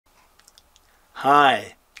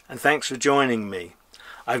Hi, and thanks for joining me.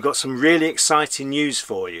 I've got some really exciting news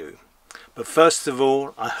for you. But first of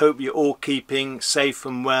all, I hope you're all keeping safe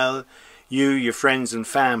and well, you, your friends and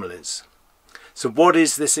families. So what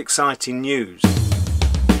is this exciting news?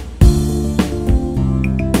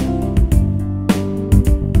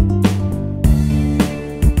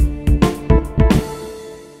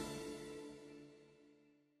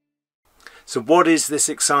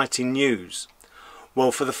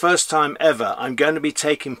 Well, for the first time ever, I'm going to be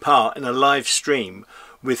taking part in a live stream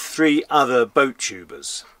with 3 other boat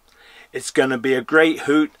tubers. It's going to be a great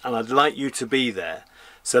hoot and I'd like you to be there.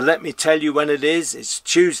 So let me tell you when it is. It's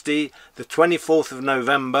Tuesday the 24th of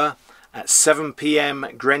November at 7 PM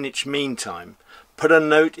Greenwich Mean Time. Put a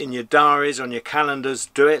note in your diaries, on your calendars,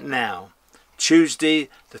 do it now. Tuesday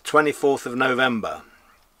the 24th of November.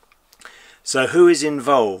 So who is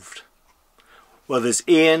involved? Well, there's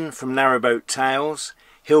Ian from Narrowboat Tales,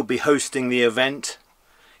 he'll be hosting the event,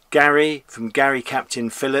 Gary from Captain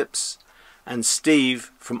Phillips, and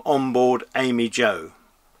Steve from Onboard AmyJo.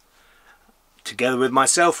 Together with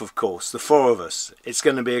myself, of course, the 4 of us. It's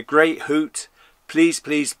going to be a great hoot. Please,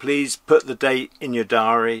 please, please put the date in your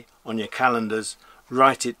diary, on your calendars,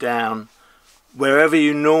 write it down. Wherever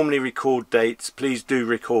you normally record dates, please do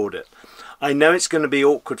record it. I know it's going to be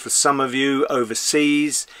awkward for some of you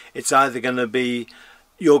overseas. It's either going to be,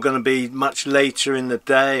 you're going to be much later in the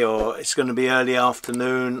day, or it's going to be early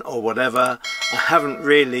afternoon or whatever. I haven't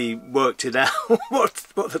really worked it out what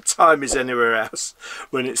the time is anywhere else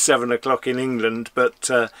when it's 7 o'clock in England, but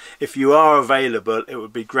if you are available, it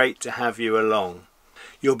would be great to have you along.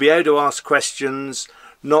 You'll be able to ask questions,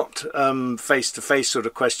 not face-to-face sort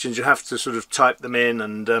of questions. You have to sort of type them in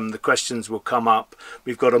and the questions will come up.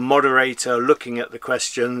 We've got a moderator looking at the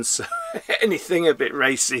questions, so anything a bit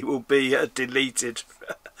racy will be deleted.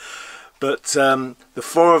 But the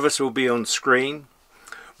 4 of us will be on screen.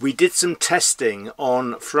 We did some testing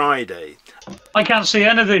on Friday. I can't see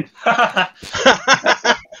anything.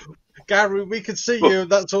 Gary, we can see you,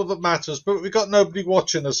 that's all that matters, but we've got nobody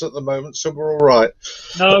watching us at the moment, so we're all right.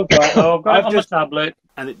 No, I've got it on my tablet.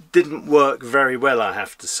 And it didn't work very well, I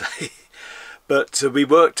have to say. But we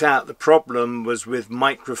worked out the problem was with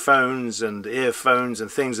microphones and earphones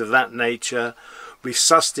and things of that nature. We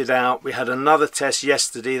sussed it out. We had another test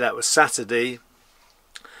yesterday, that was Saturday,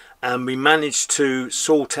 and we managed to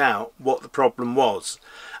sort out what the problem was.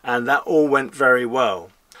 And that all went very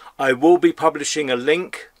well. I will be publishing a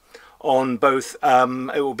link on both,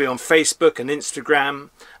 it will be on Facebook and Instagram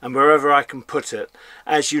and wherever I can put it.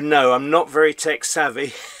 As you know, I'm not very tech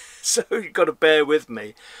savvy, so you've got to bear with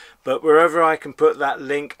me. But wherever I can put that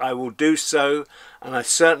link, I will do so, and I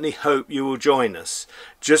certainly hope you will join us.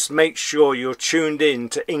 Just make sure you're tuned in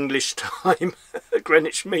to English time,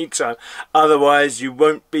 Greenwich Mean Time. Otherwise, you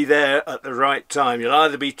won't be there at the right time. You'll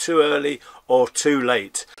either be too early or too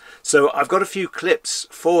late. So I've got a few clips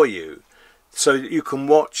for you, so that you can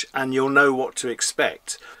watch and you'll know what to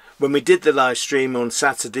expect. When we did the live stream on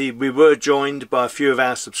Saturday, we were joined by a few of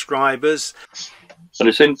our subscribers. And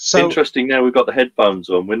it's interesting now we've got the headphones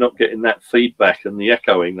on, we're not getting that feedback and the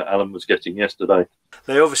echoing that Alan was getting yesterday.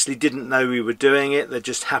 They obviously didn't know we were doing it, they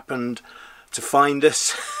just happened to find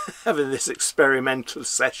us having this experimental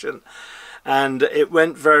session. And it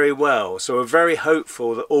went very well, so we're very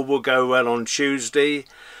hopeful that all will go well on Tuesday.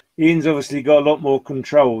 Ian's obviously got a lot more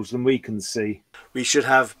controls than we can see. We should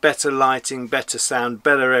have better lighting, better sound,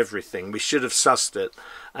 better everything. We should have sussed it,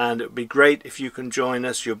 and it would be great if you can join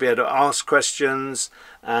us. You'll be able to ask questions,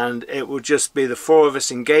 and it will just be the 4 of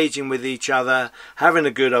us engaging with each other, having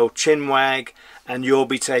a good old chin wag, and you'll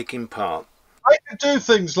be taking part. I can do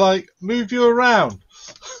things like move you around.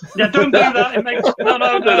 Yeah, don't do that. It makes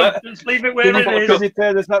no. Just leave it where it is. Can you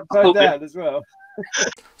turn this upside down as well?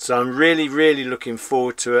 So I'm really looking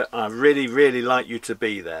forward to it. I really like you to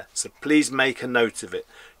be there, so please make a note of it.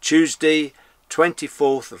 Tuesday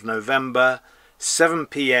 24th of November, 7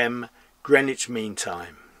 PM Greenwich Mean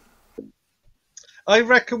Time. I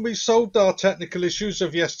reckon we solved our technical issues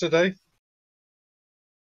of yesterday.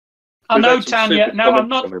 I know, Tanya. No, I'm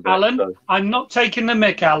not, Alan. So. I'm not taking the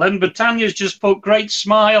mick, Alan, but Tanya's just put great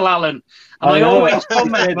smile, Alan. And I always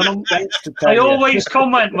comment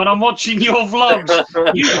when I'm watching your vlogs.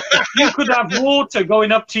 You could have water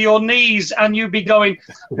going up to your knees and you'd be going,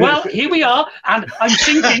 well, here we are, and I'm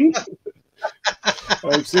sinking.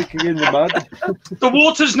 I'm sinking in the mud. The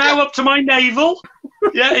water's now up to my navel.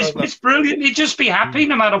 Yeah, it's brilliant. You'd just be happy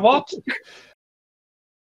no matter what.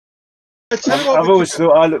 I've always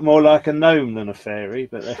thought I look more like a gnome than a fairy,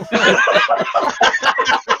 but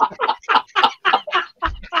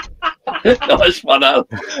Nice one, Alan.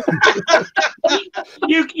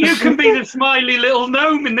 You can be the smiley little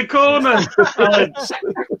gnome in the corner. Alan.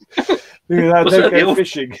 I don't go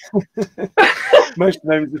fishing. Most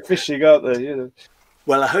gnomes are fishing, aren't they? You know.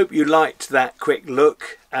 Well, I hope you liked that quick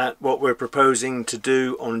look at what we're proposing to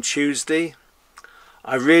do on Tuesday.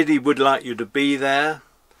 I really would like you to be there.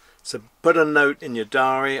 So put a note in your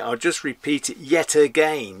diary. I'll just repeat it yet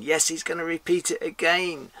again. Yes, he's going to repeat it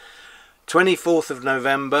again. 24th of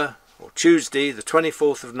November, or Tuesday, the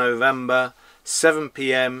 24th of November, 7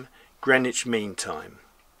 p.m. Greenwich Mean Time.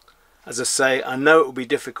 As I say, I know it will be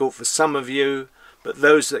difficult for some of you, but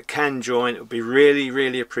those that can join, it will be really,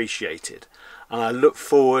 really appreciated. And I look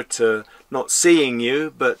forward to not seeing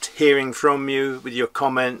you, but hearing from you with your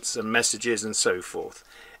comments and messages and so forth.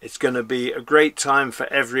 It's going to be a great time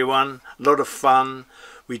for everyone, a lot of fun.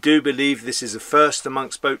 We do believe this is a first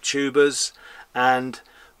amongst boat tubers, and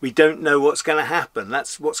we don't know what's going to happen.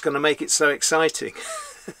 That's what's going to make it so exciting.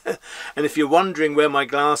 And if you're wondering where my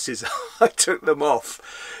glasses are, I took them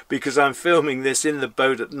off because I'm filming this in the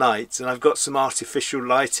boat at night, and I've got some artificial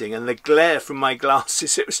lighting, and the glare from my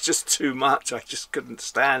glasses, it was just too much. I just couldn't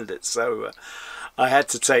stand it, so I had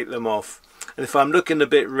to take them off. And if I'm looking a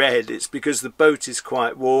bit red, it's because the boat is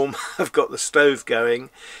quite warm. I've got the stove going.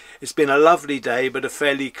 It's been a lovely day, but a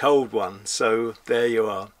fairly cold one, so there you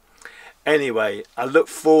are. Anyway, I look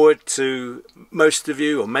forward to most of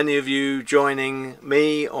you, or many of you, joining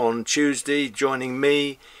me on Tuesday, joining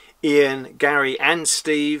me, Ian, Gary and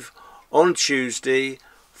Steve on Tuesday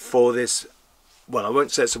for this, well, I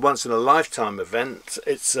won't say it's a once-in-a-lifetime event.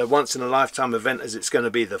 It's a once-in-a-lifetime event as it's going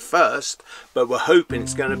to be the first, but we're hoping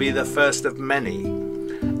it's going to be the first of many.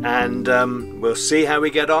 And we'll see how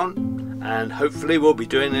we get on, and hopefully we'll be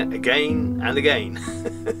doing it again and again.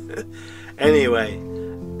 Anyway,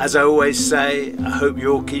 as I always say, I hope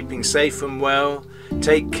you're all keeping safe and well.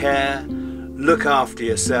 Take care, look after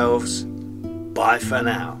yourselves. Bye for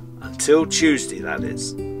now. Until Tuesday, that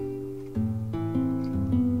is.